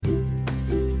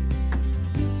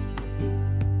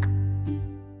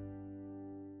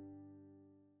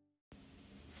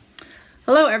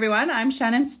Hello everyone, I'm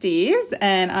Shannon Steves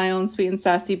and I own Sweet and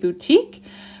Sassy Boutique,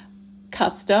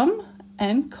 Custom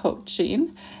and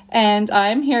Coaching. And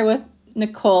I'm here with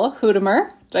Nicole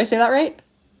Hootmer. Did I say that right?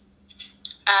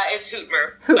 It's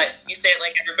Hootmer, but you say it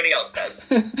like everybody else does.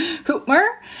 Hootmer.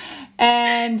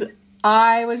 And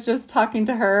I was just talking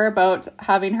to her about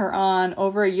having her on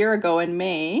over a year ago in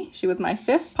May. She was my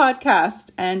 5th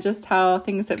podcast, and just how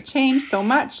things have changed so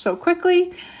much so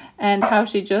quickly, and how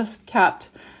she just kept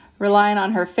relying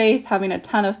on her faith, having a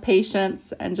ton of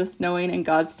patience, and just knowing in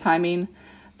God's timing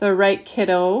the right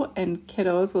kiddo and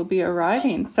kiddos will be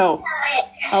arriving. So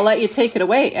I'll let you take it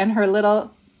away. And her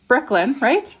little Brooklyn,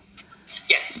 right?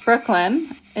 Yes. Brooklyn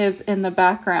is in the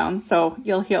background, so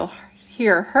you'll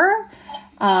hear her,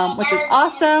 which is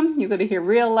awesome. You get to hear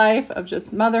real life of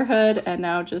just motherhood, and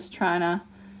now just trying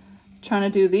to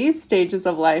do these stages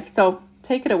of life. So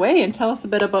take it away and tell us a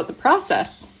bit about the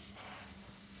process.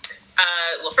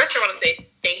 Well, first I want to say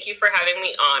thank you for having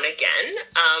me on again.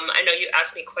 I know you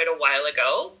asked me quite a while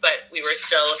ago, but we were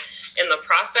still in the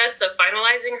process of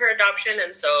finalizing her adoption,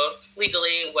 and so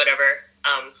legally, whatever,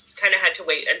 kind of had to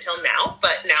wait until now.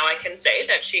 But now I can say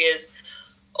that she is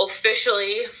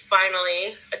officially,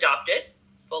 finally adopted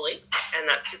fully, and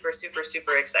that's super, super,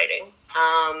 super exciting.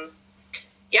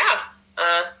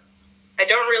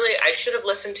 I should have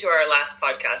listened to our last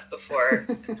podcast before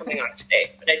coming on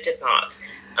today, but I did not.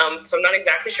 So I'm not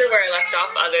exactly sure where I left off,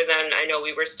 other than I know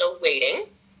we were still waiting.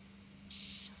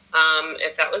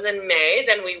 If that was in May,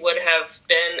 then we would have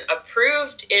been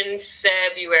approved in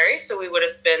February, so we would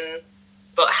have been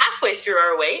about halfway through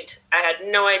our wait. I had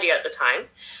no idea at the time.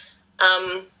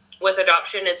 With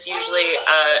adoption, it's usually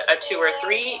a 2 or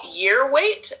 3 year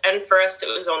wait, and for us it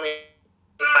was only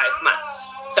 5 months.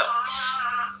 So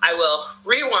I will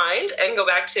rewind and go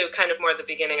back to kind of more the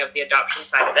beginning of the adoption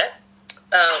side of it.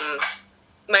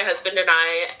 My husband and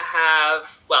I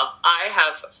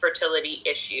have fertility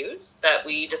issues that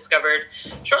we discovered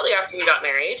shortly after we got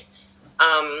married.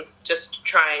 Just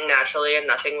trying naturally and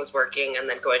nothing was working, and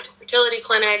then going to fertility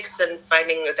clinics and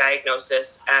finding a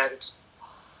diagnosis, and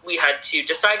we had to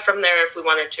decide from there if we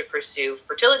wanted to pursue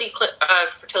fertility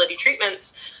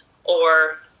treatments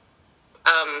or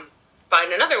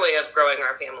find another way of growing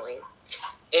our family.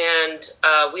 And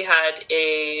we had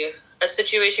a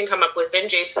situation come up within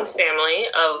Jason's family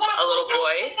of a little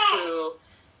boy who,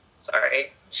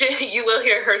 you will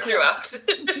hear her throughout.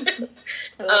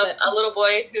 A little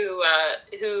boy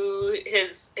who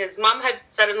his mom had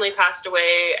suddenly passed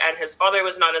away, and his father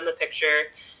was not in the picture,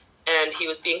 and he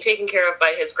was being taken care of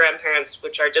by his grandparents,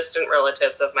 which are distant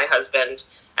relatives of my husband,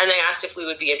 and they asked if we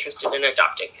would be interested in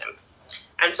adopting him.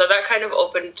 And so that kind of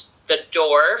opened the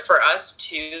door for us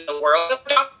to the world of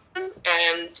adoption,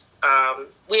 and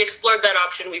we explored that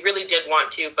option. We really did want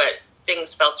to, but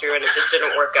things fell through and it just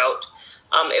didn't work out.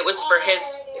 It was for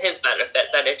his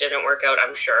benefit that it didn't work out,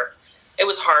 I'm sure. It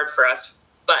was hard for us,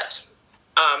 but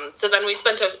so then we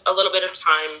spent a little bit of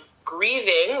time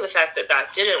grieving the fact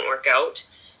that didn't work out,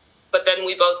 but then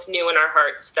we both knew in our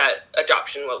hearts that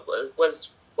adoption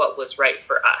was what was right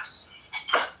for us.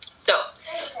 So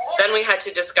then we had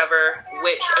to discover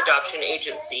which adoption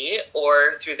agency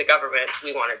or through the government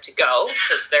we wanted to go,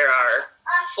 because there are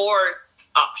 4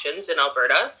 options in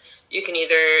Alberta. You can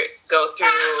either go through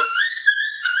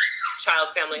Child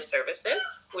Family Services,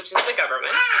 which is the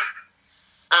government,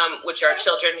 which are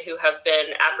children who have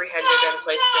been apprehended and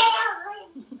placed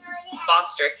in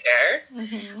foster care,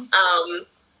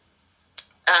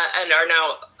 and are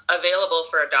now available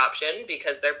for adoption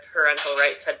because their parental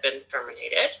rights had been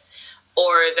terminated.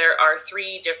 Or there are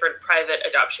 3 different private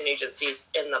adoption agencies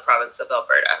in the province of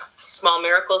Alberta: Small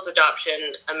Miracles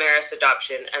Adoption, Ameris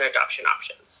Adoption, and Adoption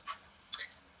Options.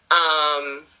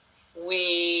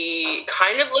 We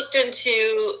kind of looked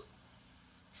into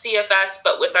CFS,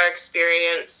 but with our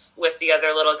experience with the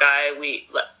other little guy, we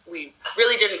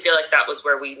really didn't feel like that was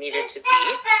where we needed to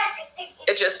be.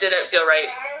 It just didn't feel right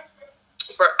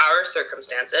for our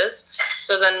circumstances.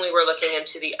 So then we were looking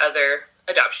into the other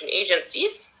adoption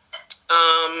agencies.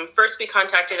 First, we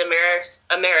contacted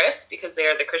Ameris because they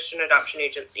are the Christian adoption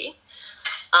agency,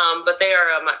 but they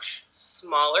are a much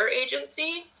smaller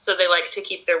agency, so they like to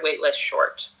keep their wait list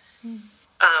short.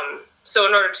 So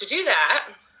in order to do that,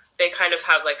 they kind of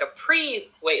have like a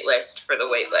pre-wait list for the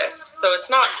wait list. So it's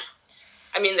not,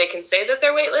 they can say that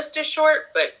their wait list is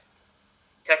short, but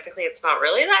technically it's not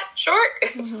really that short.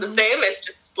 It's the same. It's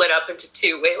just split up into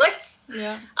 2 wait lists.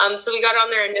 Yeah. So we got on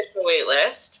their initial wait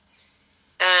list.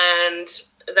 And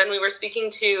then we were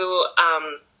speaking to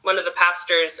one of the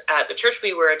pastors at the church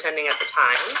we were attending at the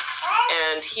time,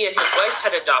 and he and his wife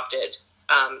had adopted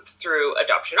through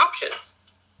Adoption Options.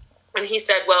 And he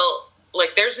said, well,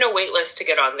 like, there's no wait list to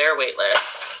get on their wait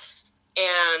list.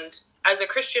 And as a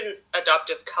Christian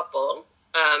adoptive couple,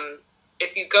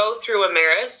 if you go through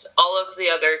Amaris, all of the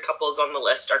other couples on the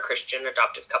list are Christian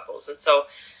adoptive couples. And so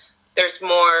there's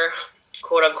more,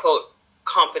 quote unquote,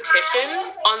 competition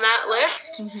on that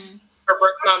list for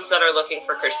birth moms that are looking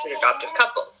for Christian adoptive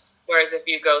couples. Whereas if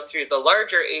you go through the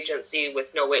larger agency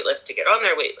with no wait list to get on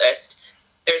their wait list,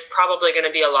 there's probably going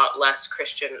to be a lot less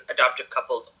Christian adoptive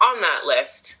couples on that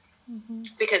list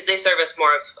because they service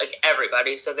more of like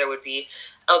everybody. So there would be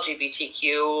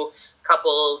LGBTQ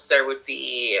couples, there would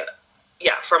be,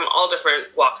 from all different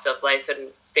walks of life and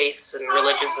faiths and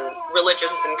religions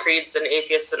and creeds and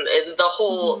atheists and the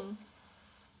whole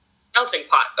melting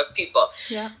pot of people.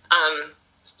 Yeah.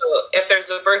 So if there's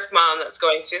a birth mom that's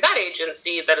going through that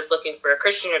agency that is looking for a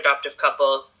Christian adoptive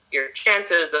couple, your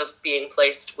chances of being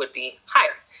placed would be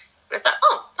higher. And I thought,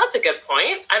 that's a good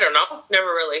point. I don't know. Never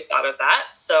really thought of that.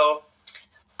 So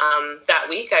that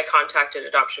week I contacted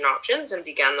Adoption Options and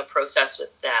began the process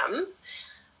with them.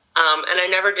 And I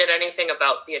never did anything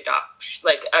about the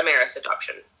Amaris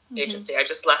adoption agency. I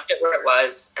just left it where it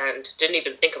was and didn't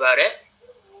even think about it.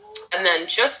 And then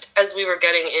just as we were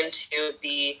getting into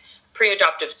the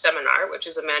pre-adoptive seminar, which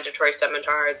is a mandatory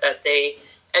seminar that they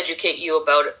educate you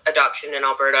about adoption in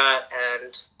Alberta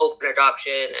and open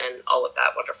adoption and all of that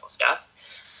wonderful stuff.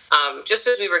 Just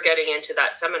as we were getting into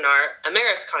that seminar,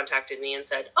 Amaris contacted me and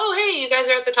said, hey, you guys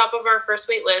are at the top of our first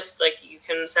wait list. Like, you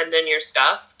can send in your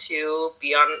stuff to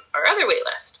be on our other wait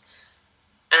list.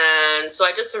 And so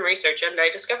I did some research and I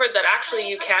discovered that actually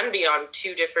you can be on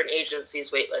two different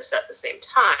agencies' wait lists at the same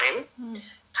time.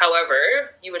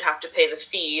 However, you would have to pay the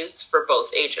fees for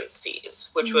both agencies,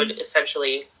 which would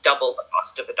essentially double the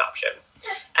cost of adoption.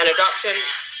 And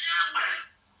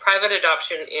private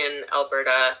adoption in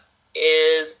Alberta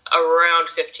is around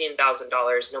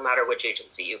 $15,000 no matter which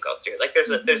agency you go through. Like,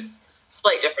 there's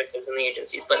slight differences in the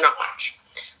agencies, but not much.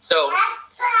 So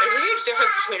there's a huge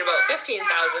difference between about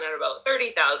 $15,000 and about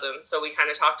 $30,000. So we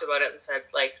kind of talked about it and said,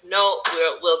 like, no,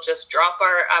 we'll just drop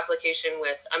our application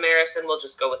with Amaris and we'll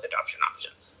just go with Adoption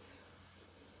Options.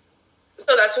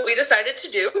 So that's what we decided to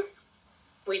do.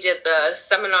 We did the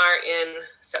seminar in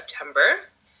September,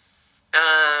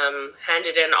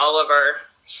 handed in all of our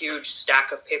huge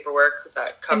stack of paperwork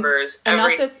that covers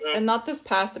everything. Not this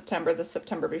past September, the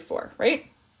September before, right?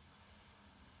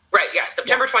 Right, yeah,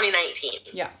 September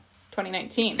 2019. Yeah,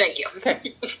 2019. Thank you.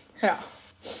 Okay. Yeah.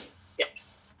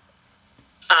 Yes.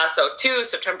 So 2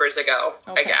 Septembers ago,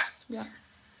 I guess. Yeah.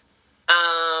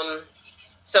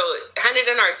 So handed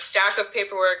in our stack of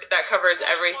paperwork that covers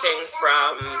everything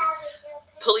from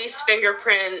police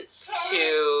fingerprints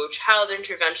to child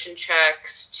intervention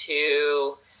checks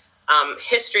to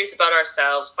histories about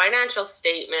ourselves, financial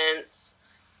statements,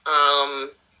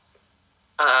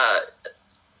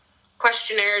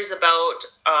 questionnaires about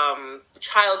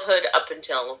childhood up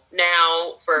until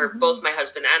now for both my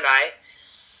husband and I.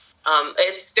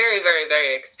 It's very, very,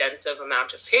 very extensive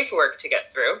amount of paperwork to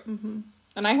get through.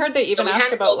 And I heard they even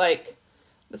ask about, like,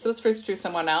 this was through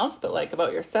someone else, but, like,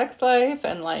 about your sex life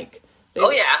and, like, they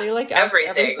like, ask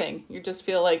everything. You just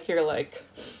feel like you're, like,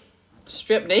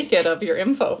 stripped naked of your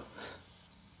info.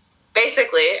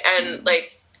 Basically, and,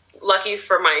 like, lucky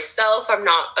for myself, I'm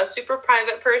not a super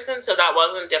private person, so that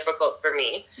wasn't difficult for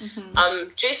me.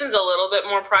 Jason's a little bit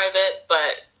more private,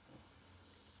 but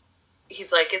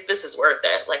he's like, if this is worth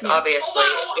it, like, obviously,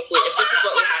 if this is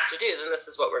what we have to do, then this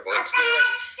is what we're going to do.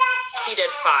 And he did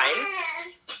fine.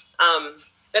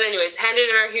 But anyways, handed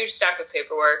in our huge stack of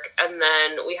paperwork, and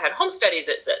then we had home study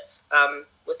visits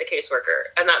with a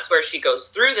caseworker, and that's where she goes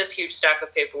through this huge stack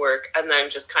of paperwork and then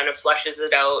just kind of fleshes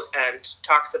it out and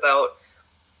talks about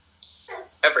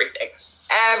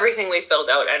everything we filled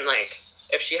out, and, like,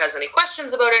 if she has any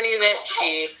questions about any of it,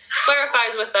 she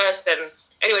clarifies with us. And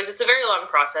anyways, it's a very long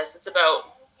process. It's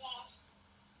about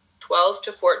 12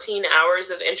 to 14 hours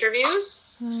of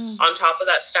interviews on top of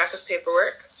that stack of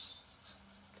paperwork.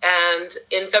 And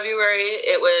in February,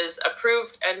 it was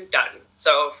approved and done.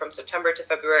 So from September to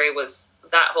February was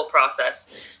that whole process.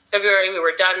 February, we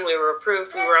were done, we were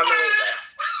approved, we were on the wait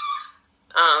list.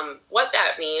 What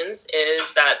that means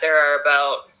is that there are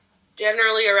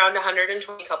generally around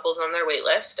 120 couples on their wait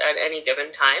list at any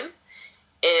given time.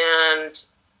 And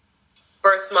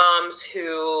birth moms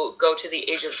who go to the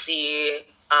agency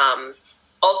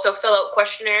also fill out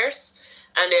questionnaires.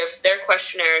 And if their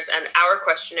questionnaires and our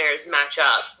questionnaires match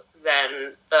up,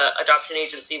 then the adoption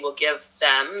agency will give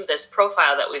them this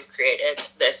profile that we've created.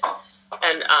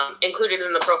 And included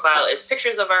in the profile is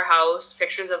pictures of our house,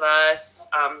 pictures of us,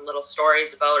 little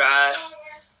stories about us,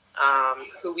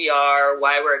 who we are,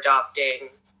 why we're adopting,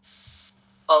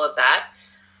 all of that.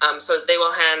 So they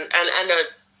will hand, and a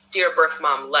Dear Birth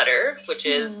Mom letter, which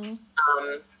is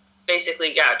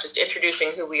basically, just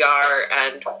introducing who we are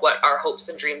and what our hopes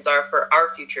and dreams are for our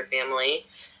future family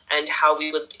and how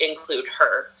we would include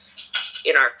her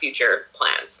in our future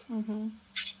plans. Mm-hmm.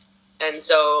 And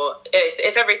so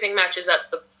if everything matches up,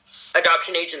 the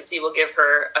adoption agency will give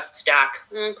her a stack,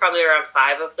 probably around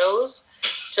 5 of those,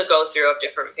 to go through of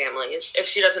different families. If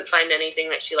she doesn't find anything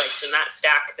that she likes in that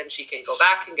stack, then she can go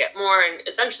back and get more. And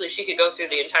essentially she could go through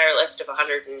the entire list of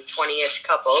 120-ish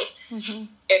couples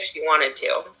if she wanted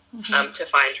to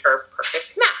find her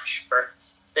perfect match for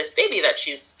this baby that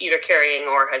she's either carrying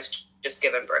or has just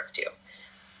given birth to.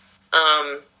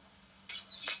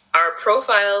 Our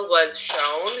profile was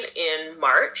shown in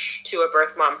March to a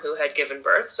birth mom who had given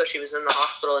birth. So she was in the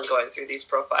hospital and going through these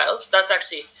profiles. That's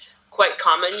actually quite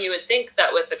common. You would think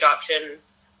that with adoption,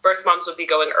 birth moms would be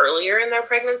going earlier in their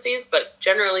pregnancies, but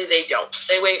generally they don't.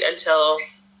 They wait until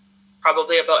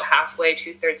probably about halfway,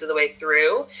 2/3 of the way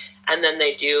through, and then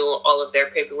they do all of their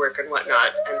paperwork and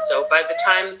whatnot. And so by the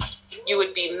time you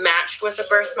would be matched with a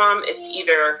birth mom, it's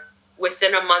either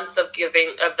within a month of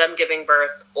them giving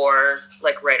birth or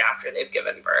like right after they've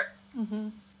given birth. Mm-hmm.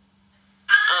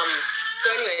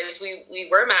 So anyways, we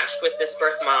were matched with this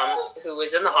birth mom who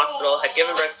was in the hospital, had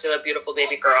given birth to a beautiful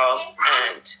baby girl,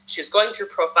 and she was going through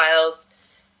profiles,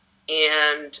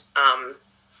 and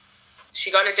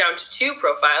she got it down to 2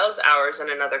 profiles, ours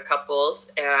and another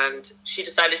couple's, and she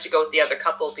decided to go with the other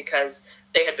couple because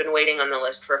they had been waiting on the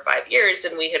list for 5 years,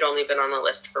 and we had only been on the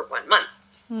list for 1 month.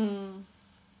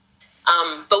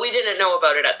 But we didn't know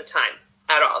about it at the time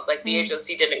at all. Like, the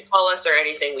agency didn't call us or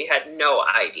anything. We had no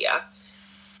idea.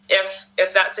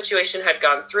 If that situation had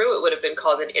gone through, it would have been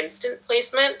called an instant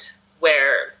placement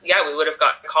where, we would have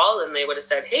gotten a call and they would have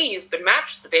said, hey, you've been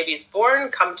matched. The baby's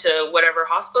born. Come to whatever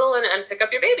hospital and pick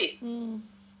up your baby.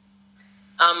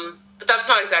 But that's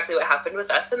not exactly what happened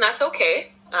with us, and that's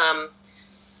okay.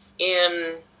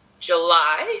 In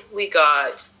July, we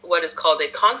got what is called a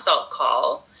consult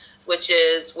call, which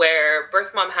is where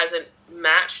birth mom hasn't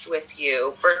matched with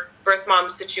you. Birth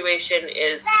mom's situation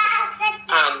is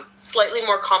slightly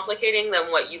more complicating than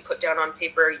what you put down on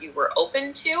paper you were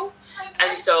open to.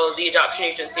 And so the adoption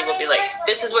agency will be like,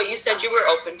 this is what you said you were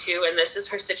open to, and this is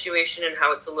her situation and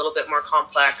how it's a little bit more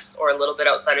complex or a little bit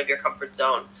outside of your comfort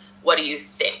zone. What do you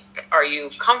think? Are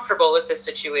you comfortable with this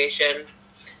situation?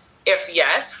 If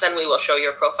yes, then we will show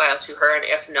your profile to her, and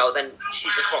if no, then she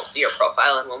just won't see your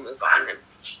profile and we'll move on and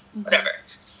whatever.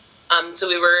 So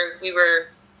we were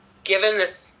given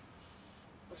this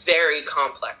very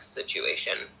complex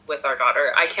situation with our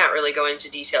daughter. I can't really go into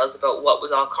details about what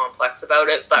was all complex about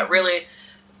it, but really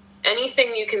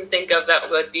anything you can think of that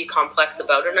would be complex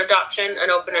about an adoption,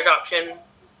 an open adoption,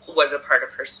 was a part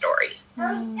of her story.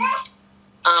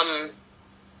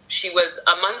 She was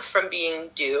a month from being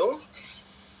due,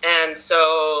 and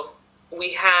so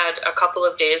we had a couple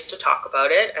of days to talk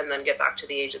about it and then get back to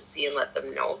the agency and let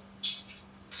them know.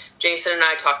 Jason and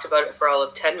I talked about it for all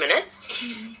of 10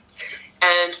 minutes,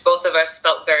 and both of us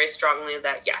felt very strongly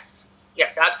that yes,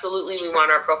 absolutely, we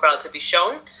want our profile to be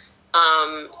shown.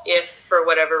 If for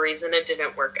whatever reason it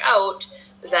didn't work out,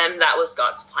 then that was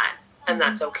God's plan, and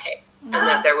that's okay, and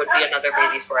that there would be another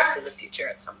baby for us in the future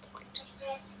at some point.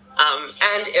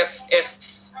 And if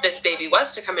this baby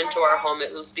was to come into our home,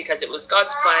 it was because it was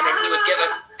God's plan, and he would give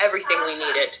us everything we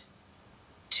needed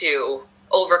to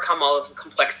overcome all of the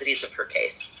complexities of her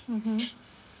case.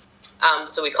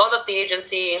 So we called up the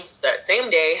agency that same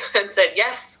day and said,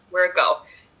 yes, we're a go.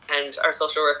 And our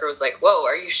social worker was like, whoa,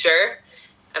 are you sure?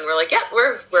 And we're like, yeah,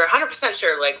 we're 100%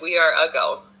 sure. Like, we are a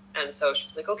go. And so she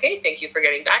was like, okay, thank you for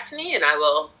getting back to me. And I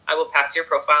will pass your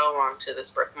profile along to this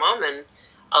birth mom, and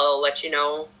I'll let you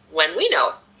know when we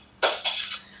know.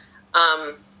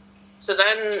 So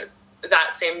then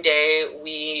that same day,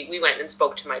 we went and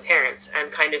spoke to my parents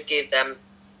and kind of gave them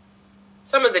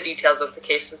some of the details of the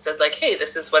case and said, like, hey,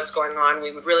 this is what's going on.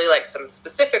 We would really like some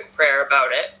specific prayer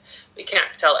about it. We can't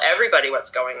tell everybody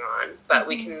what's going on, but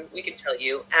we can tell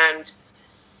you. And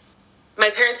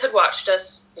my parents had watched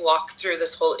us walk through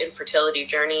this whole infertility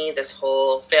journey, this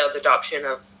whole failed adoption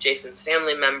of Jason's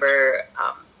family member,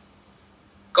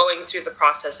 going through the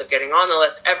process of getting on the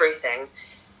list, everything.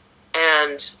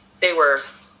 And they were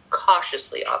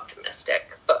cautiously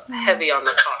optimistic, but heavy on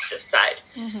the cautious side,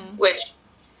 which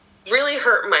really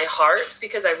hurt my heart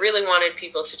because I really wanted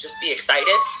people to just be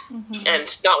excited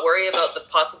and not worry about the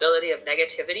possibility of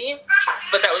negativity.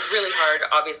 But that was really hard,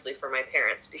 obviously, for my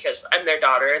parents because I'm their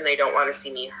daughter and they don't want to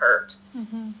see me hurt.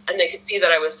 And they could see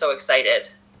that I was so excited,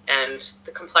 and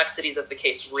the complexities of the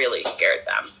case really scared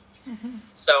them.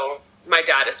 So my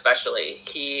dad especially,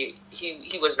 he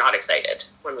was not excited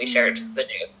when we shared the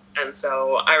news. And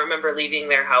so I remember leaving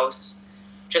their house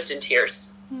just in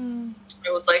tears.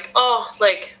 It was like, oh,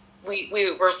 like we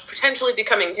were potentially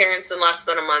becoming parents in less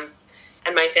than a month,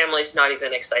 and my family's not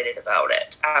even excited about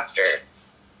it after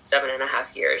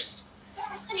 7.5 years.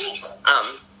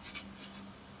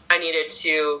 I needed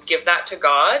to give that to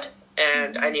God,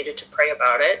 and I needed to pray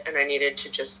about it, and I needed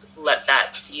to just let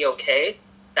that be okay.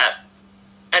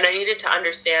 And I needed to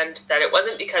understand that it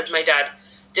wasn't because my dad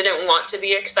didn't want to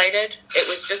be excited. It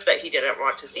was just that he didn't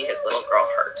want to see his little girl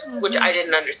hurt, which I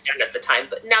didn't understand at the time.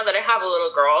 But now that I have a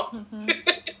little girl,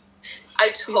 I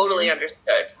totally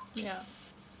understood. Yeah.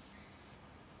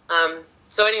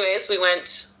 So anyways, we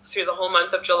went through the whole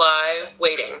month of July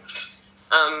waiting.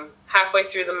 Halfway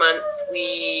through the month,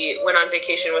 we went on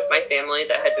vacation with my family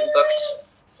that had been booked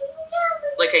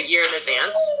like a year in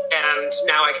advance. And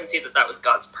now I can see that that was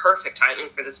God's perfect timing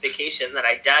for this vacation that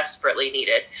I desperately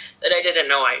needed, that I didn't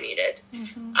know I needed,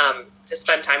 to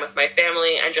spend time with my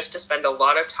family and just to spend a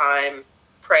lot of time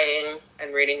praying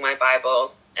and reading my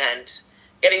Bible and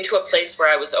getting to a place where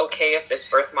I was okay if this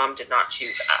birth mom did not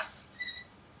choose us.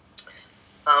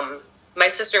 My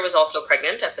sister was also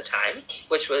pregnant at the time,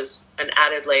 which was an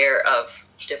added layer of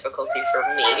difficulty for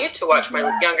me to watch my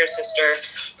younger sister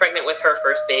pregnant with her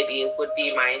first baby would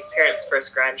be my parents'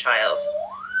 first grandchild.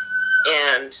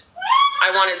 And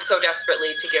I wanted so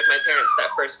desperately to give my parents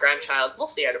that first grandchild,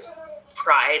 mostly out of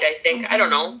pride, I think. I don't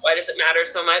know. Why does it matter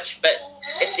so much? But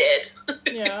it did.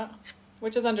 Yeah.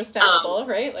 Which is understandable,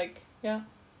 right? Like, yeah.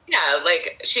 Yeah,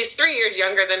 like, she's 3 years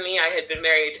younger than me. I had been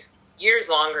married years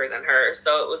longer than her,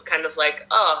 so it was kind of like,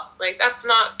 oh, like, that's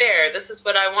not fair. This is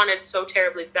what I wanted so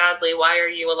terribly badly. Why are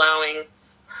you allowing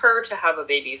her to have a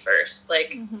baby first?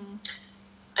 Like, and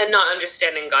not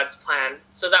understanding God's plan.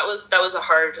 So that was a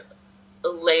hard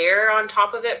layer on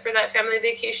top of it for that family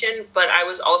vacation, but I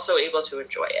was also able to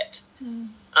enjoy it.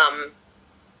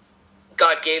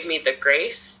 God gave me the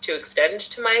grace to extend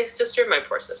to my sister, my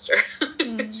poor sister.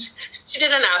 She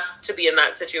didn't have to be in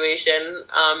that situation.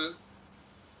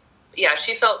 Yeah,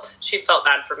 she felt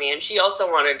bad for me, and she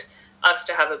also wanted us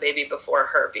to have a baby before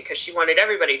her because she wanted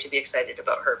everybody to be excited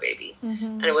about her baby.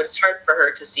 And it was hard for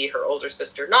her to see her older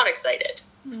sister not excited,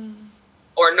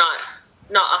 or not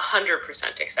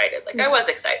 100% excited. Like, I was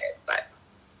excited, but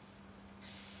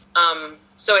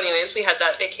so anyways, we had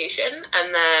that vacation,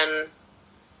 and then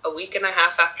a week and a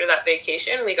half after that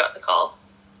vacation, we got the call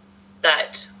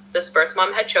that this birth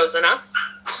mom had chosen us.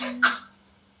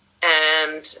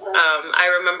 And I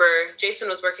remember Jason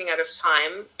was working out of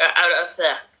town at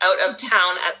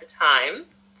the time.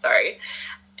 Sorry,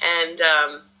 and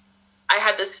I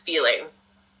had this feeling,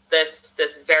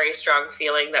 this very strong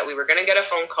feeling that we were going to get a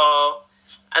phone call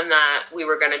and that we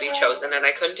were going to be chosen. And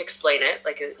I couldn't explain it.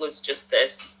 Like, it was just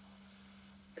this.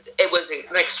 It was an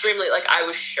extremely, like, I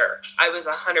was sure. I was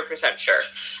 100% sure.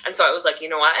 And so I was like, you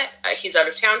know what? He's out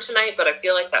of town tonight, but I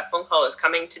feel like that phone call is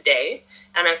coming today.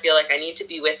 And I feel like I need to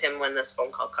be with him when this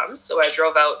phone call comes. So I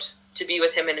drove out to be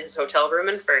with him in his hotel room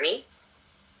in Fernie.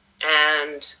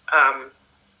 And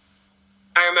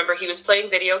I remember he was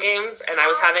playing video games and I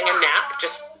was having a nap,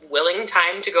 just willing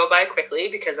time to go by quickly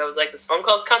because I was like, this phone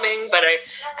call's coming, but I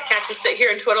can't just sit here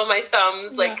and twiddle my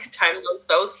thumbs. Yeah. Like, time goes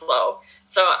so slow.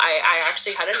 So I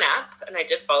actually had a nap and I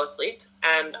did fall asleep.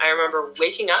 And I remember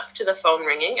waking up to the phone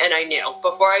ringing, and I knew,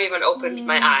 before I even opened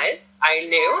my eyes, I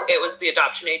knew it was the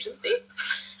adoption agency.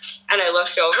 And I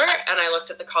looked over and I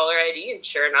looked at the caller ID, and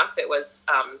sure enough, it was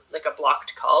like a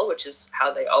blocked call, which is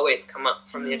how they always come up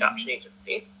from the adoption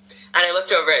agency. And I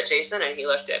looked over at Jason and he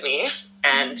looked at me,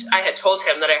 and I had told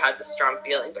him that I had this strong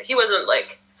feeling, but he wasn't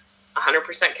like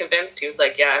 100% convinced. He was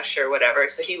like, yeah, sure, whatever.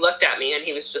 So he looked at me and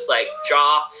he was just like,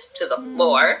 jaw to the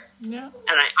floor. Yeah. And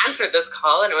I answered this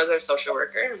call, and it was our social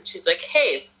worker, and she's like,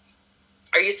 hey,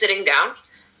 are you sitting down?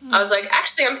 I was like,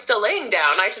 actually, I'm still laying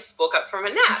down. I just woke up from a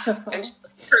nap. And she's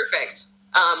like, perfect.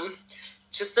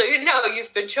 Just so you know,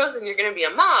 you've been chosen. You're going to be a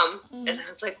mom. And I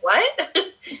was like, what?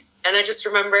 And I just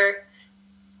remember,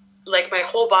 like, my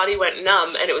whole body went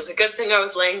numb, and it was a good thing I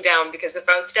was laying down, because if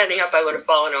I was standing up, I would have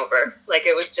fallen over. Like,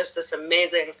 it was just this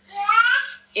amazing,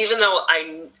 even though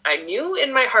I knew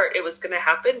in my heart it was going to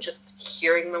happen, just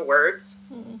hearing the words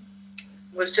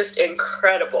was just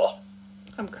incredible.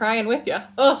 I'm crying with you.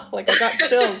 Oh, like, I got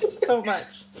chills so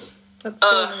much. That's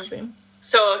so amazing.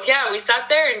 So, yeah, we sat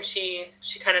there, and she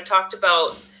kind of talked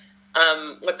about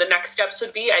what the next steps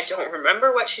would be. I don't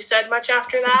remember what she said much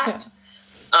after that.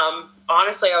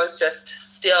 Honestly, I was just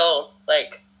still,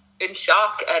 like, in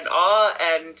shock and awe,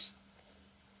 and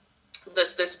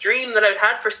this dream that I'd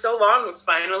had for so long was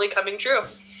finally coming true.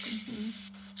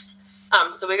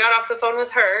 So we got off the phone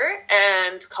with her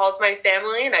and called my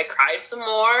family, and I cried some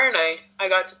more, and I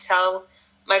got to tell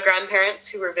my grandparents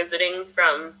who were visiting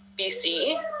from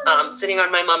BC, sitting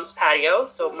on my mom's patio.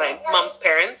 So my mom's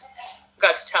parents,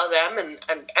 got to tell them,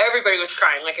 and everybody was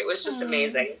crying. Like, it was just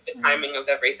amazing, the timing of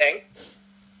everything.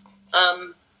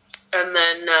 And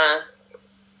then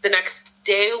the next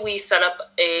day we set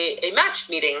up a match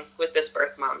meeting with this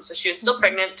birth mom. So she was still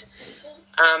pregnant.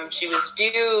 She was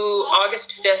due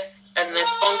August 5th, and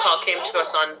this phone call came to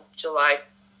us on July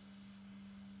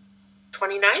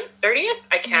 29th, 30th?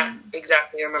 I can't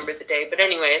exactly remember the day. But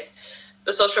anyways,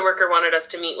 the social worker wanted us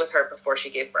to meet with her before she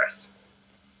gave birth,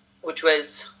 which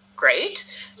was great.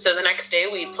 So the next day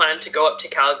we planned to go up to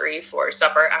Calgary for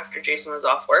supper after Jason was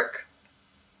off work.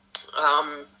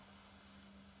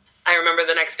 I remember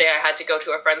the next day I had to go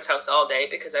to a friend's house all day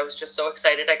because I was just so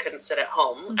excited I couldn't sit at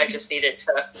home. I just needed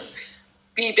to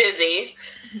be busy.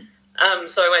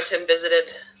 So I went and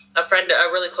visited a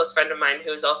really close friend of mine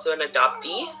who is also an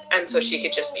adoptee. And so she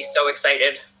could just be so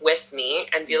excited with me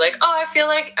and be like, oh, I feel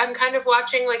like I'm kind of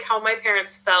watching like how my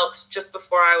parents felt just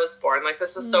before I was born. Like,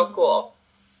 this is so cool.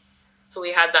 So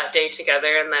we had that day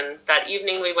together. And then that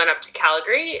evening we went up to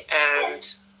Calgary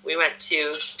and we went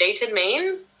to Staten,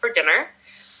 Maine for dinner.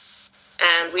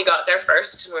 And we got there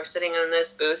first and we're sitting in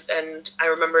this booth. And I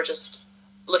remember just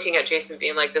looking at Jason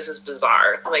being like, this is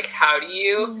bizarre. Like, how do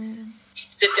you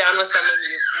sit down with someone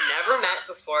you've never met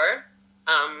before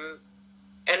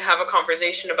and have a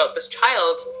conversation about this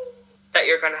child that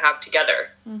you're going to have together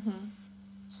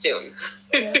soon?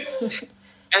 Yeah.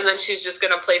 And then she's just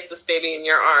going to place this baby in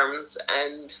your arms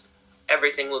and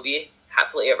everything will be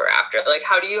happily ever after. Like,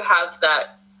 how do you have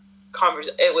that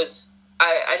conversation? It was,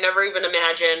 I never even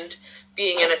imagined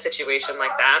being in a situation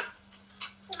like that.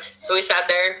 So we sat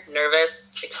there,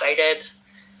 nervous, excited,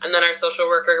 and then our social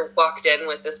worker walked in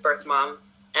with this birth mom,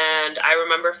 and I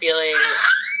remember feeling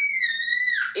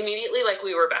immediately like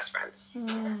we were best friends.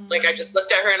 Like, I just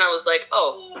looked at her and I was like,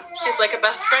 oh, she's like a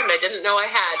best friend I didn't know I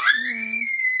had.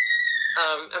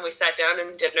 And we sat down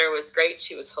and dinner was great.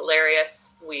 She was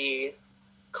hilarious. We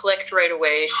clicked right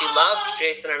away. She loved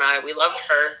Jason and I. We loved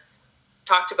her.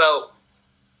 Talked about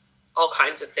all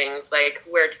kinds of things, like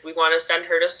where did we want to send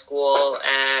her to school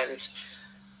and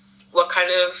what kind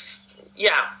of,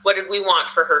 what did we want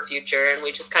for her future? And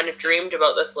we just kind of dreamed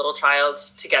about this little child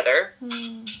together.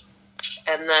 And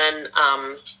then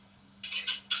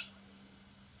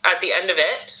at the end of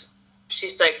it,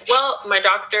 she's like, well, my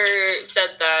doctor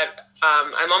said that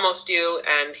I'm almost due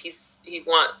and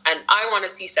I want a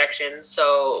C-section.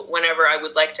 So whenever I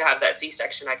would like to have that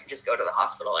C-section, I can just go to the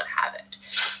hospital and have it.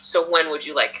 So when would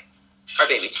you like our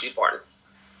baby to be born?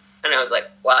 And I was like,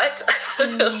 what?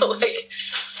 Like,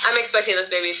 I'm expecting this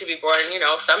baby to be born,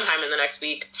 sometime in the next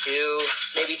week, 2,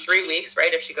 maybe 3 weeks,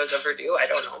 right? If she goes overdue, I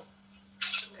don't know.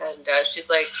 And she's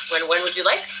like, when would you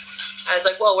like? I was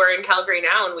like, well, we're in Calgary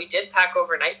now, and we did pack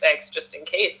overnight bags just in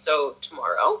case. So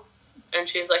tomorrow? And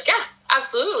she's like, yeah,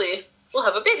 absolutely. We'll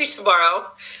have a baby tomorrow.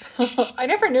 I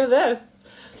never knew this.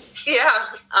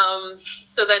 Yeah.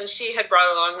 So then she had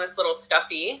brought along this little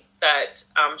stuffy that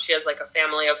she has like a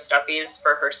family of stuffies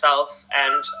for herself,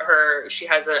 and she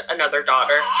has another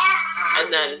daughter,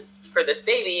 and then for this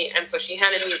baby. And so she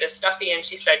handed me this stuffy and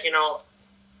she said, here,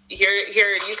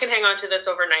 you can hang on to this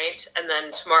overnight, and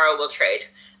then tomorrow we'll trade,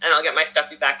 and I'll get my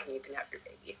stuffy back and you can have your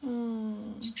baby.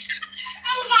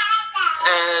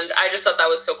 And I just thought that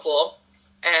was so cool.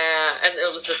 And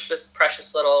it was this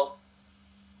precious little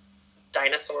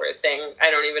dinosaur thing. I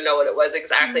don't even know what it was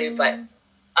exactly, but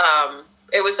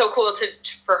it was so cool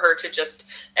for her to just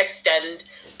extend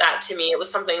that to me. It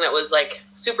was something that was like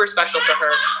super special to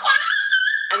her.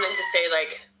 And then to say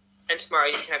like, and tomorrow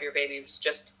you can have your baby, was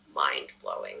just mind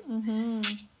blowing.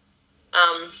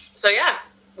 So yeah,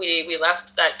 we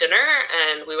left that dinner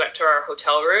and we went to our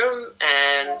hotel room,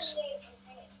 and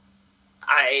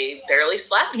I barely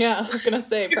slept. Yeah, I was gonna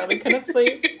say, probably couldn't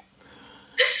sleep.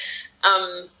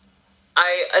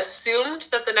 I assumed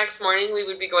that the next morning we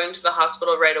would be going to the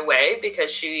hospital right away, because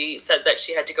she said that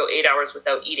she had to go 8 hours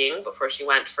without eating before she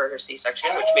went for her C-section,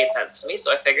 which made sense to me.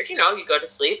 So I figured, you go to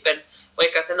sleep and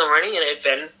wake up in the morning, and it had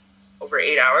been over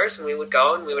 8 hours, and we would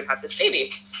go and we would have this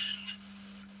baby.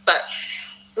 But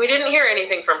we didn't hear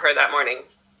anything from her that morning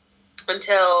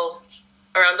until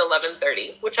around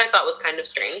 11:30, which I thought was kind of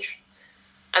strange.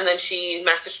 And then she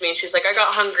messaged me and she's like, I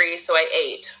got hungry, so I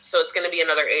ate. So it's going to be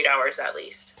another 8 hours at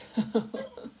least.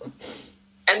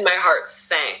 And my heart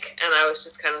sank. And I was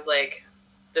just kind of like,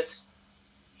 this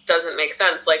doesn't make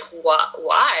sense. Like,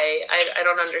 why? I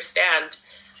don't understand.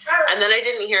 And then I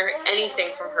didn't hear anything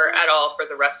from her at all for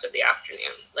the rest of the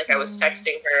afternoon. Like, I was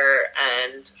texting her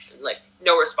and, like,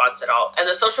 no response at all. And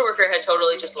the social worker had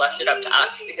totally just left it up to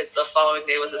us because the following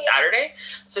day was a Saturday.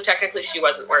 So technically she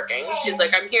wasn't working. She's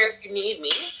like, I'm here if you need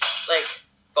me, like,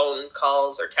 phone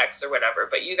calls or texts or whatever.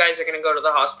 But you guys are going to go to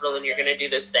the hospital and you're going to do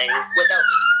this thing without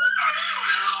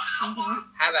me. Like,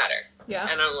 have at her. Yeah.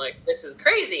 And I'm like, this is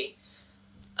crazy.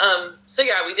 So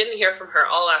yeah, we didn't hear from her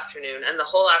all afternoon, and the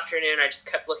whole afternoon I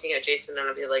just kept looking at Jason and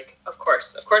I'd be like, of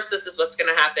course this is what's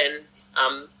going to happen.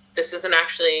 This isn't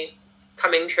actually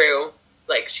coming true.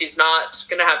 Like, she's not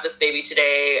going to have this baby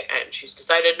today, and she's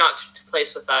decided not to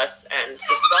place with us, and this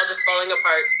is all just falling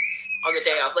apart on the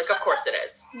day of. Like, of course it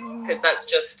is, because that's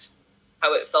just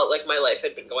how it felt like my life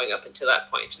had been going up until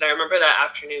that point. And I remember that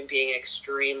afternoon being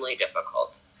extremely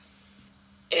difficult.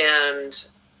 And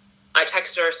I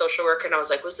texted our social worker and I was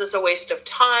like, was this a waste of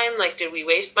time? Like, did we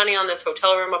waste money on this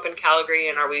hotel room up in Calgary?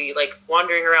 And are we, like,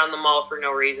 wandering around the mall for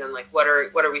no reason? Like, what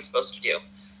are we supposed to do?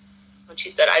 And she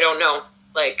said, I don't know.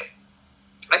 Like,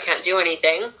 I can't do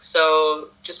anything. So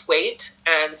just wait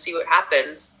and see what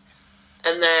happens.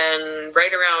 And then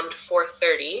right around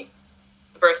 4:30,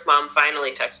 the birth mom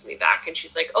finally texted me back. And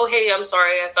she's like, oh, hey, I'm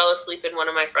sorry. I fell asleep in one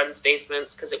of my friend's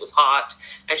basements because it was hot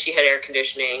and she had air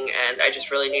conditioning and I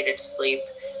just really needed to sleep.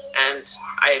 And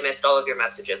I missed all of your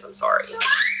messages. I'm sorry. And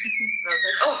I was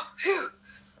like, oh,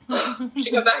 phew.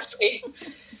 She got back to me.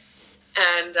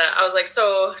 And I was like,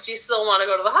 so do you still want to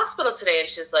go to the hospital today? And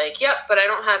she's like, yep, but I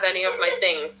don't have any of my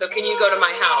things. So can you go to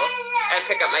my house and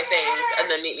pick up my things and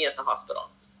then meet me at the hospital?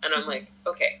 And I'm like,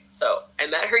 okay. So I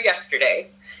met her yesterday,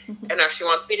 and now she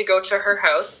wants me to go to her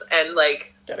house and,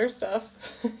 like, get her stuff,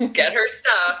 and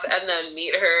then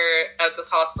meet her at this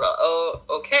hospital. Oh,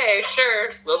 okay, sure.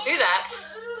 We'll do that.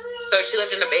 So she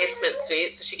lived in a basement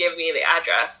suite, so she gave me the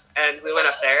address, and we went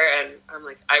up there, and I'm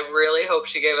like, I really hope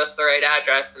she gave us the right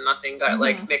address and nothing got,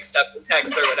 like, mixed up in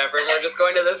text or whatever. We're just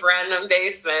going to this random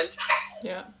basement.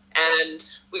 Yeah. And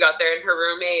we got there, and her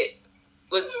roommate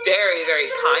was very, very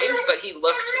kind, but he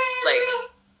looked like,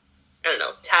 I don't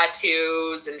know,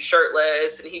 tattoos and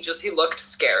shirtless, and he looked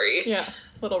scary. Yeah,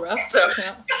 a little rough. So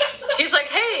yeah. He's like,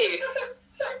 hey,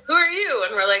 who are you?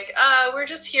 And we're like, we're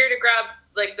just here to grab,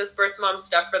 like, this birth mom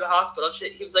stuff for the hospital.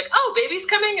 He was like, oh, baby's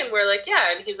coming? And we're like,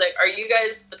 yeah. And he's like, are you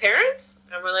guys the parents?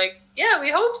 And we're like, yeah, we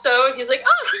hope so. And he's like,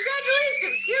 oh,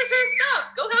 congratulations, here's her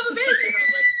stuff, go have a baby. And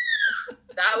I'm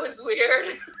like, that was weird.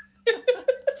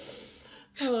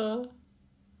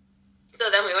 So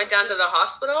then we went down to the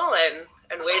hospital and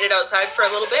waited outside for a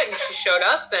little bit, and she showed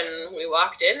up, and we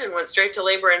walked in and went straight to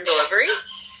labor and delivery.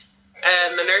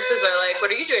 And the nurses are like,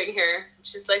 what are you doing here?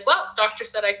 She's like, well, doctor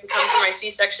said I can come for my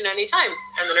C-section anytime.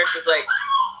 And the nurse is like,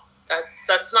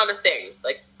 that's not a thing.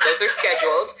 Like, those are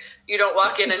scheduled. You don't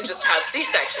walk in and just have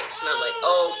C-sections. And I'm like,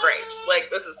 oh, great.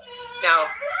 Like, this is now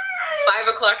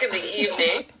 5:00 in the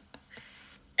evening.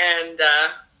 And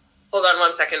hold on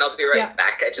one second. I'll be right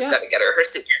back. I just got to get her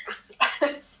suit.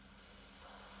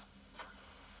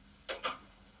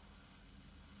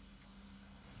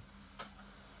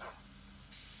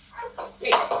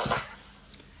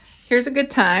 Here's a good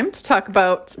time to talk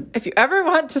about, if you ever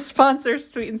want to sponsor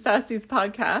Sweet and Sassy's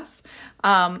podcast,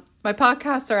 my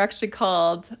podcasts are actually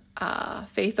called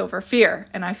Faith Over Fear.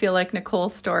 And I feel like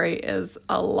Nicole's story is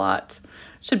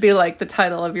should be like the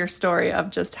title of your story,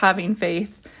 of just having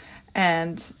faith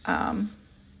and,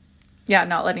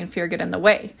 not letting fear get in the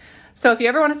way. So if you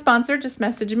ever want to sponsor, just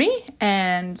message me,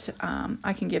 and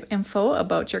I can give info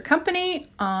about your company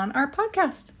on our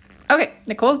podcast. Okay,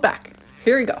 Nicole's back.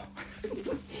 Here we go.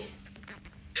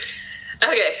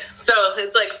 Okay, so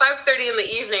it's like 5:30 in the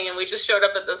evening, and we just showed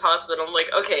up at this hospital. I'm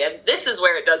like, okay, and this is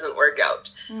where it doesn't work out,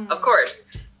 of course,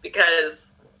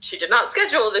 because she did not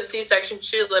schedule this C-section.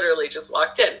 She literally just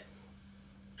walked in.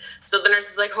 So the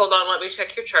nurse is like, hold on, let me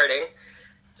check your charting.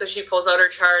 So she pulls out her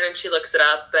chart, and she looks it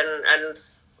up, and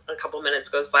a couple minutes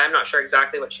goes by. I'm not sure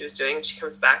exactly what she was doing. She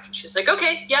comes back, and she's like,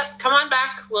 okay, yep, come on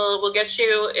back. We'll get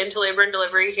you into labor and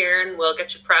delivery here, and we'll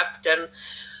get you prepped, and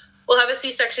we'll have a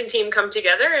C-section team come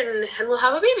together, and we'll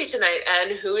have a baby tonight.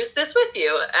 And who is this with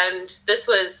you? And this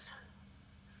was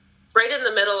right in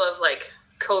the middle of, like,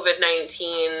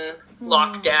 COVID-19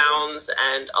 lockdowns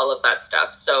and all of that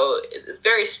stuff. So it's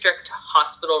very strict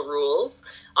hospital rules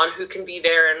on who can be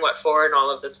there and what for and all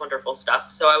of this wonderful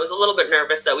stuff. So I was a little bit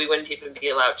nervous that we wouldn't even be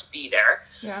allowed to be there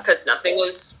because nothing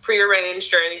was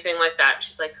prearranged or anything like that.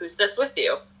 She's like, who's this with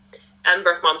you? And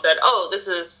birth mom said, oh, this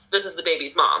is the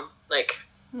baby's mom. Like,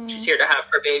 she's here to have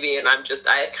her baby, and I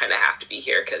kind of have to be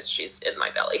here because she's in my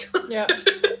belly. Yeah.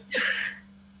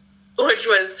 Which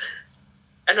was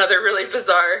another really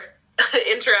bizarre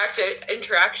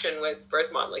interaction with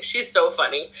birth mom. Like, she's so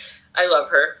funny. I love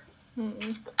her.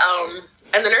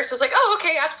 And the nurse was like, oh,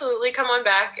 okay, absolutely, come on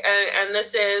back. And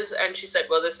this is, and she said,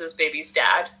 well, this is baby's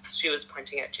dad. She was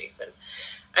pointing at Jason.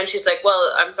 And she's like,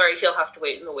 well, I'm sorry, he'll have to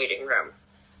wait in the waiting room.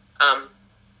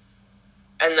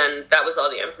 And then that was all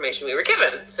the information we were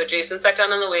given. So Jason sat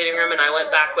down in the waiting room, and I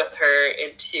went back with her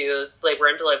into labor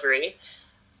and delivery.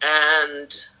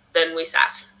 And then we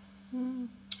sat.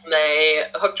 They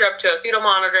hooked her up to a fetal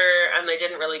monitor, and they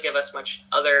didn't really give us much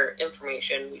other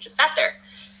information. We just sat there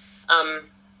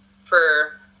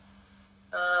for,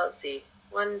 let's see,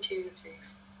 1, 2, 3,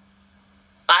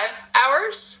 5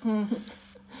 hours.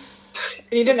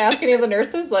 You didn't ask any of the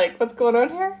nurses, like, what's going on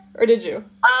here? Or did you?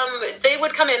 They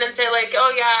would come in and say, like,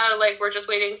 oh, yeah, like, we're just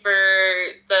waiting for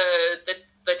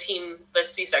the team, the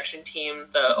C-section team,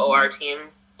 the OR team.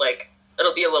 Like,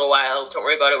 it'll be a little while. Don't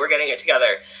worry about it. We're getting it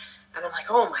together. And I'm like,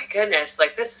 oh, my goodness.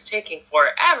 Like, this is taking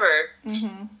forever.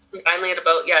 And finally, at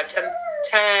about,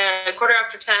 10, quarter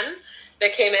after 10, they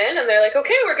came in, and they're like,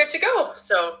 okay, we're good to go.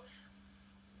 So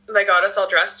they got us all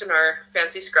dressed in our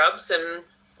fancy scrubs and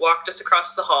walked us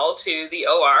across the hall to the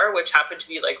OR, which happened to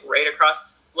be, like, right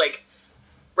across, like,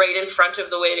 right in front of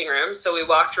the waiting room. So we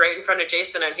walked right in front of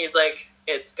Jason, and he's like,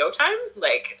 it's go time?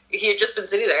 Like, he had just been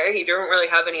sitting there. He didn't really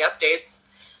have any updates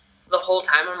the whole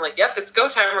time. I'm like, yep, it's go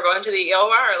time. We're going to the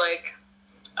OR. Like,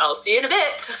 I'll see you in a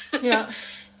bit. Yeah.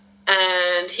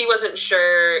 And he wasn't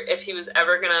sure if he was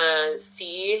ever going to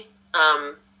see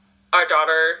our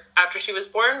daughter after she was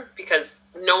born, because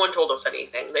no one told us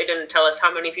anything. They didn't tell us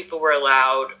how many people were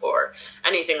allowed or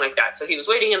anything like that. So he was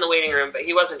waiting in the waiting room, but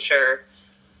he wasn't sure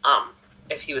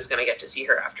if he was going to get to see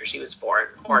her after she was born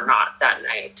or not that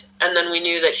night. And then we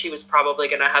knew that she was probably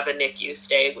going to have a NICU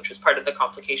stay, which was part of the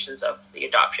complications of the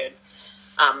adoption.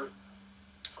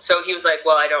 So he was like,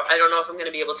 well, I don't know if I'm going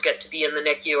to be able to get to be in the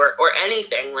NICU or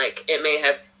anything. Like, it may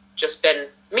have just been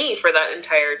me for that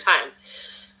entire time.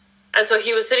 And so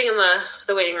he was sitting in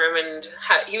the waiting room, and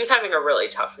he was having a really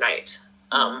tough night.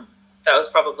 That was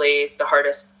probably the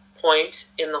hardest point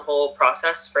in the whole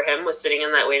process for him, was sitting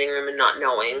in that waiting room and not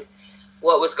knowing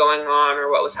what was going on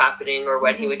or what was happening or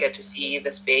when he would get to see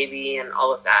this baby and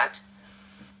all of that.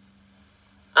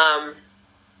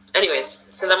 Anyways,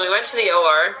 so then we went to the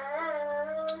OR,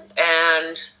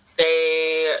 and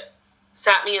they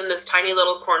sat me in this tiny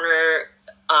little corner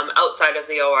outside of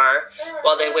the OR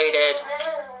while they waited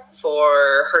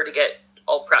for her to get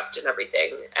all prepped and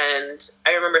everything. And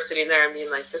I remember sitting there and being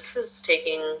like, this is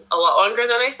taking a lot longer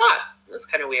than I thought. That's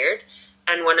kind of weird.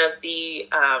 And one of the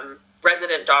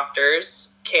resident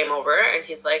doctors came over, and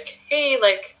he's like, hey,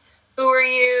 like, who are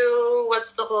you?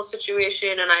 What's the whole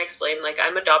situation? And I explained, like,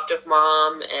 I'm adoptive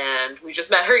mom, and we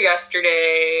just met her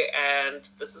yesterday, and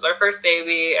this is our first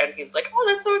baby. And he's like, oh,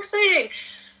 that's so exciting.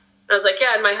 And I was like,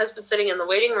 yeah, and my husband's sitting in the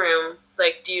waiting room.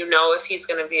 Like, do you know if he's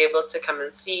going to be able to come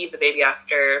and see the baby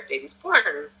after baby's born?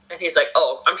 And he's like,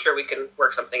 oh, I'm sure we can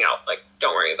work something out. Like,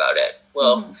 don't worry about it.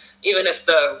 Well, even if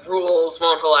the rules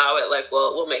won't allow it, like,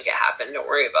 we'll make it happen. Don't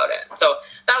worry about it. So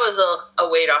that was a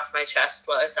weight off my chest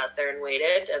while I sat there and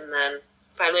waited. And then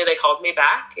finally they called me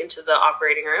back into the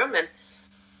operating room, and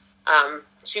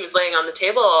she was laying on the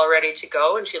table all ready to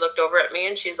go. And she looked over at me,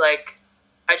 and she's like,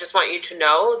 I just want you to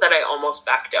know that I almost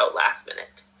backed out last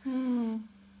minute.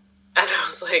 And I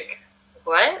was like,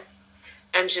 what?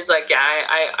 And she's like, yeah,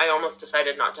 I almost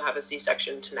decided not to have a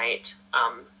C-section tonight.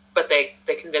 But they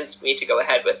convinced me to go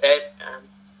ahead with it. And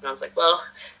I was like, well,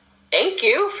 thank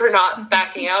you for not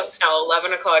backing out. It's now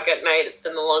 11 o'clock at night. It's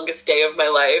been the longest day of my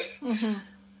life.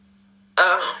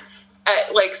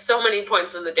 At, like, so many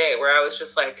points in the day where I was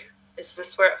just like, is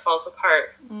this where it falls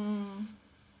apart?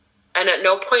 And at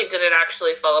no point did it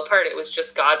actually fall apart. It was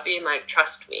just God being like,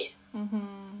 trust me.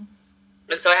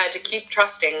 And so I had to keep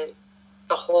trusting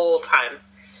the whole time.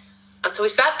 And so we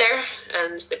sat there,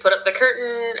 and they put up the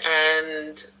curtain,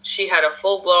 and she had a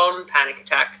full-blown panic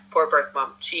attack. Poor birth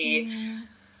mom. She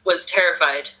was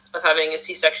terrified of having a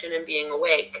C-section and being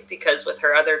awake, because with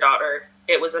her other daughter,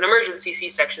 it was an emergency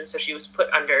C-section, so she was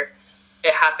put under.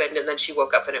 It happened, and then she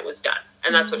woke up, and it was done.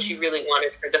 And that's what she really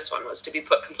wanted for this one, was to be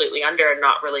put completely under and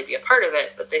not really be a part of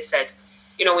it. But they said,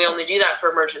 you know, we only do that for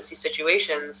emergency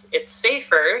situations. It's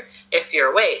safer if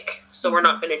you're awake, so we're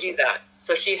not going to do that.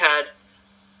 So she had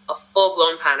a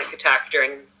full-blown panic attack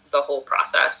during the whole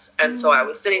process. And so I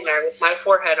was sitting there with my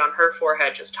forehead on her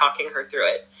forehead, just talking her through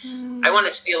it. I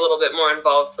wanted to be a little bit more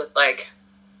involved with, like,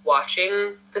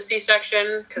 watching the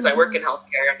C-section, because I work in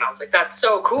healthcare, and I was like, that's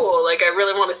so cool. Like, I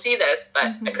really want to see this, but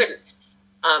I couldn't.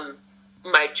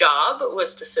 My job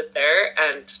was to sit there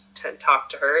and to talk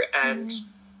to her and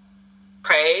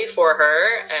pray for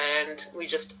her, and we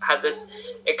just had this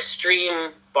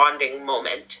extreme bonding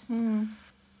moment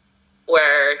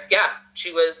where,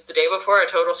 she was the day before a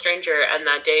total stranger, and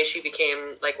that day she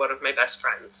became like one of my best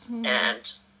friends,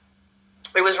 and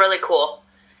it was really cool.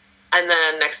 And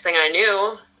then next thing I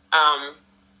knew,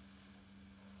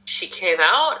 she came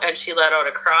out and she let out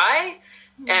a cry,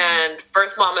 and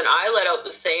birth mom and I let out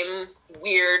the same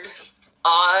weird,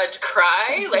 odd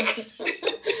cry, like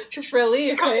just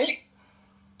relief, right?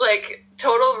 Like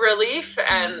total relief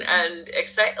and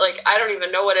excite. Like, I don't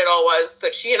even know what it all was,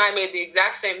 but she and I made the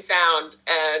exact same sound,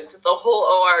 and the whole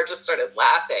OR just started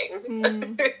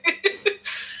laughing.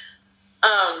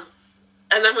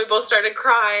 And then we both started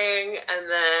crying, and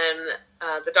then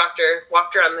the doctor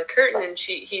walked around the curtain, and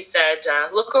he said,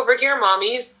 "Look over here,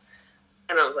 mommies."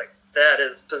 And I was like, that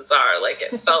is bizarre. Like,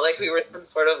 it felt like we were some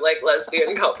sort of like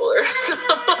lesbian couple or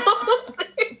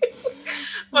something.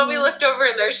 But we looked over,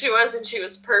 and there she was, and she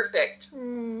was perfect.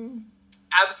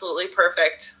 Absolutely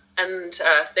perfect. And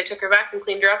they took her back and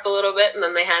cleaned her up a little bit, and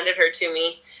then they handed her to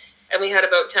me. And we had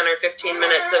about 10 or 15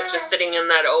 minutes of just sitting in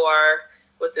that OR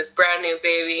with this brand new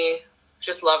baby,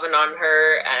 just loving on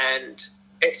her and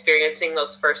experiencing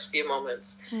those first few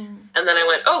moments. And then I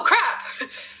went, oh, crap!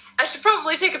 I should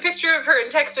probably take a picture of her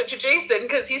and text it to Jason,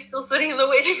 because he's still sitting in the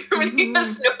waiting room and he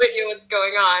has no idea what's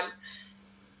going on.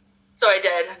 So I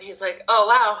did, and he's like, oh,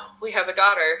 wow, we have a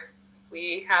daughter.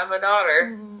 We have a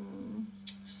daughter.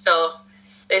 So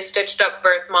they stitched up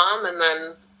birth mom, and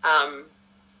then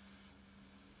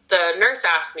the nurse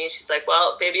asked me, she's like,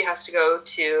 well, baby has to go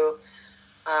to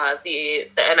the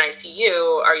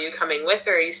NICU. Are you coming with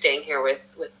her, or are you staying here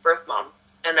with birth mom?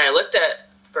 And I looked at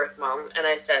birth mom, and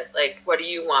I said, like, what do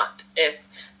you want? If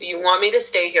you want me to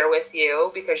stay here with you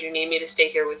because you need me to stay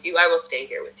here with you, I will stay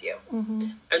here with you.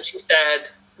 And she said,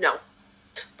 no,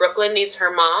 Brooklyn needs her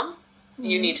mom.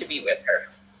 You need to be with her.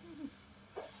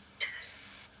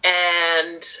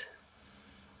 And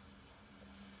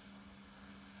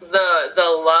the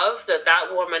love that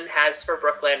woman has for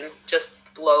Brooklyn just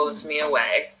blows me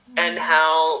away. And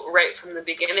how right from the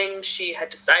beginning she had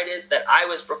decided that I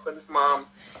was Brooklyn's mom,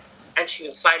 and she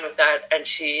was fine with that. And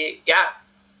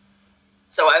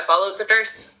so I followed the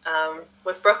nurse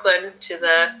with Brooklyn to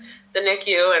the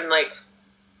NICU, and like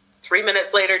 3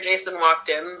 minutes later, Jason walked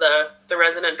in. The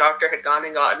resident doctor had gone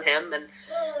and gotten him, and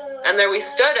there we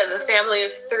stood as a family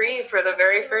of 3 for the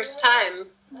very first time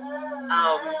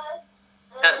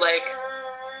at like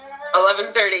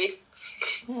 11:30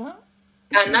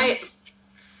 at night.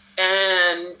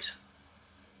 And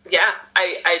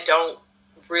I don't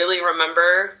really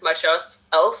remember much else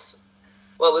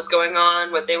what was going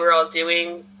on, what they were all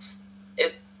doing.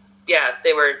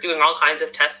 They were doing all kinds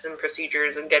of tests and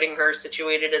procedures and getting her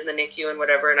situated in the NICU and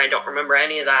whatever, and I don't remember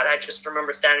any of that. I just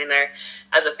remember standing there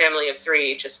as a family of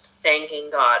 3, just thanking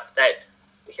God that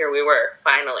here we were,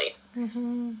 finally.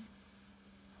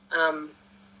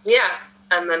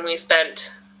 And then we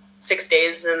spent 6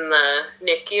 days in the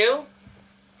NICU,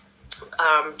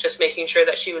 just making sure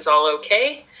that she was all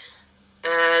okay.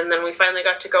 And then we finally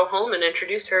got to go home and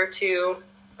introduce her to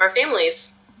our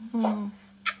families. And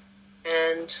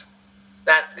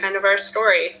that's kind of our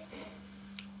story.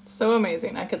 So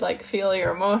amazing. I could like feel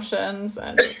your emotions,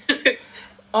 and just, such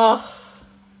a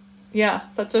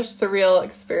surreal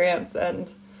experience.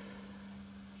 And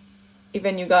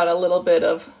even you got a little bit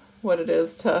of what it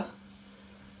is to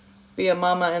be a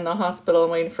mama in the hospital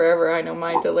and waiting forever. I know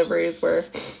my deliveries were,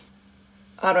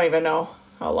 I don't even know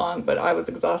how long, but I was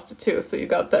exhausted too. So you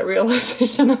got that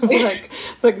realization of like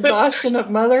the exhaustion of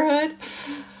motherhood.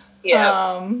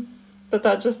 But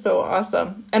that's just so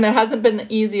awesome. And it hasn't been the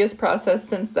easiest process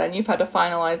since then. You've had to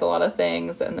finalize a lot of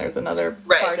things, and there's another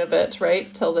part of it,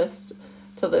 right? Till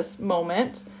this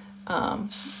moment.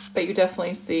 But you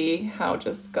definitely see how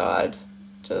just God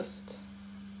just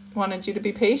wanted you to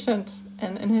be patient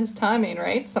and in his timing,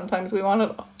 right? Sometimes we want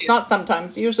it, not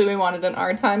sometimes, usually we want it in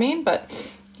our timing,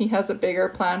 but he has a bigger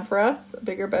plan for us, a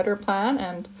bigger, better plan.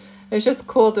 And it's just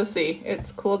cool to see.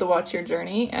 It's cool to watch your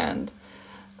journey, and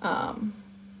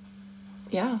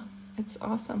it's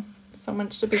awesome. So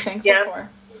much to be thankful for.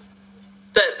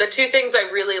 The 2 things I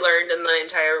really learned in the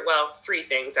entire, 3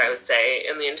 things I would say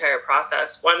in the entire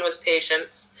process. One was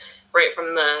patience, right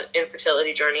from the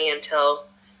infertility journey until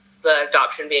the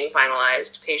adoption being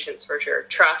finalized. Patience for sure.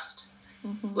 Trust,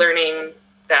 learning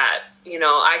that,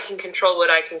 I can control what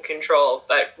I can control,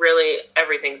 but really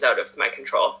everything's out of my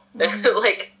control.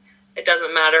 Like, it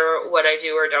doesn't matter what I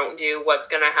do or don't do. What's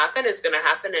going to happen is going to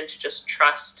happen, and to just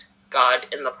trust God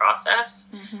in the process.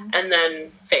 And then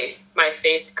faith. My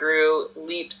faith grew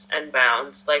leaps and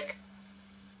bounds. Like,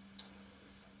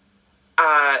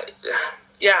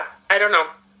 yeah, I don't know.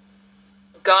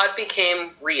 God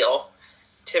became real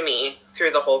to me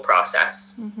through the whole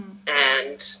process,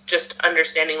 and just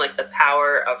understanding like the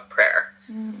power of prayer.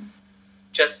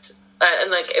 Just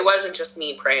and like it wasn't just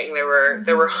me praying. There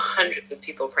were hundreds of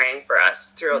people praying for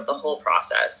us throughout the whole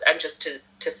process, and just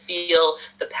to feel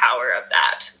the power of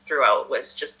that throughout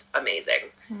was just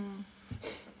amazing.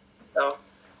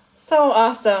 So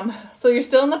awesome. So you're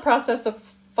still in the process of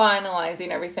finalizing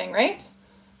everything, right?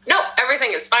 No,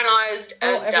 everything is finalized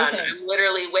and done. Everything. I'm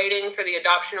literally waiting for the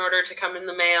adoption order to come in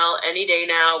the mail any day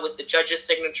now with the judge's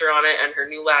signature on it and her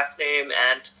new last name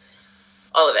and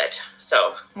all of it.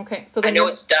 So okay, so then I know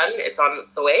it's done. It's on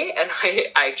the way, and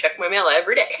I check my mail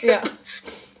every day. Yeah.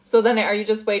 So then are you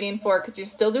just waiting for, because you're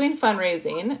still doing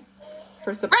fundraising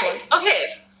for support? Right. Okay.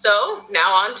 So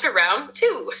now on to round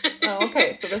 2. Oh,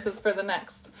 okay. So this is for the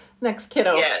next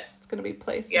kiddo. Yes. It's going to be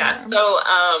placed. Yeah. So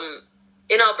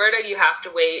in Alberta, you have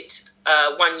to wait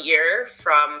 1 year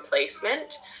from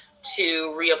placement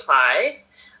to reapply.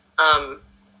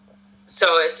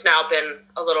 So it's now been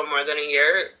a little more than a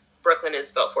year. Brooklyn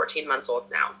is about 14 months old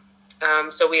now.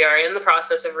 So we are in the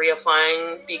process of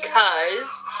reapplying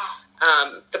because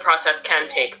the process can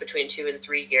take between 2 and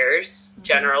 3 years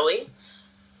generally.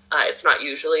 It's not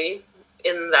usually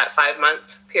in that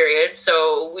 5-month period.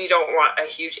 So we don't want a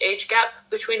huge age gap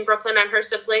between Brooklyn and her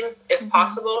sibling, if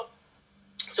possible.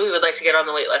 So we would like to get on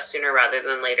the wait list sooner rather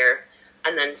than later,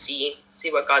 and then see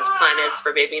what God's plan is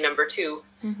for baby number 2.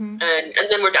 And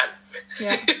then we're done.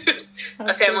 Yeah.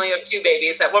 A family of 2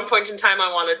 babies. At one point in time,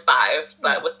 I wanted 5,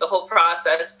 but with the whole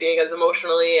process being as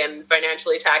emotionally and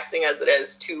financially taxing as it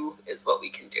is, 2 is what we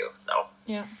can do. So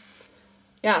yeah.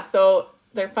 So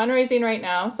they're fundraising right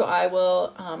now. So I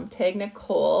will tag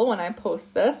Nicole when I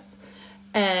post this,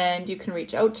 and you can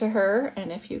reach out to her.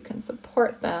 And if you can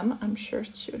support them, I'm sure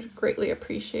she would greatly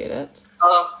appreciate it.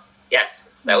 Oh yes,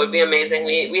 that would be amazing.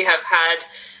 We have had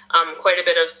quite a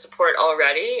bit of support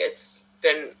already. It's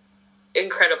been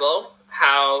incredible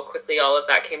how quickly all of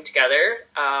that came together.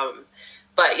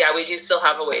 But yeah, we do still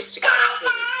have a ways to go.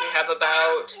 We have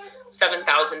about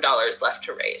 $7,000 left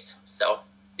to raise. So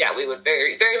yeah, we would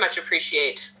very, very much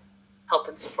appreciate help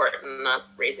and support in the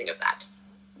raising of that.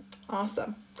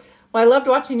 Awesome. Well, I loved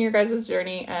watching your guys'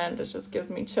 journey, and it just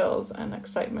gives me chills and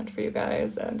excitement for you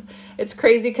guys. And it's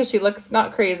crazy because she looks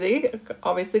not crazy.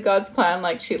 Obviously, God's plan.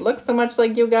 Like, she looks so much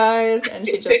like you guys, and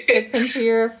she just fits into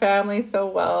your family so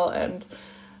well. And,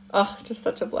 oh, just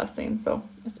such a blessing. So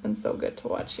it's been so good to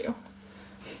watch you.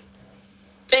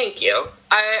 Thank you.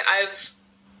 I've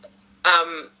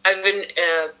been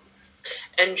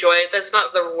enjoyed. That's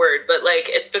not the word, but like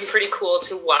it's been pretty cool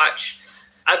to watch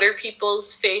other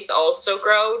people's faith also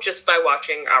grow just by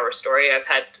watching our story. I've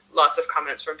had lots of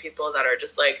comments from people that are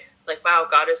just like wow,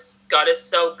 God is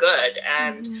so good.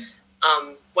 And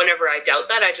whenever I doubt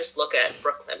that, I just look at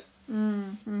Brooklyn.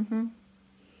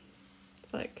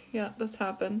 It's like, yeah, this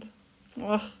happened.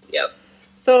 Oh. Yep.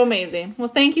 So amazing. Well,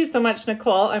 thank you so much,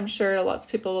 Nicole. I'm sure lots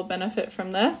of people will benefit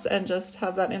from this and just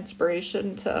have that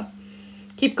inspiration to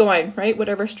keep going, right?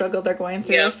 Whatever struggle they're going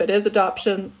through, if it is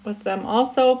adoption with them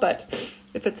also, but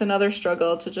if it's another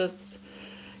struggle, to just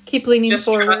keep leaning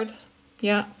forward. Trust.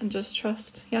 Yeah, and just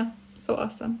trust. Yeah, so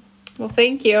awesome. Well,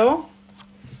 thank you.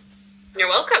 You're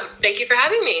welcome. Thank you for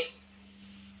having me.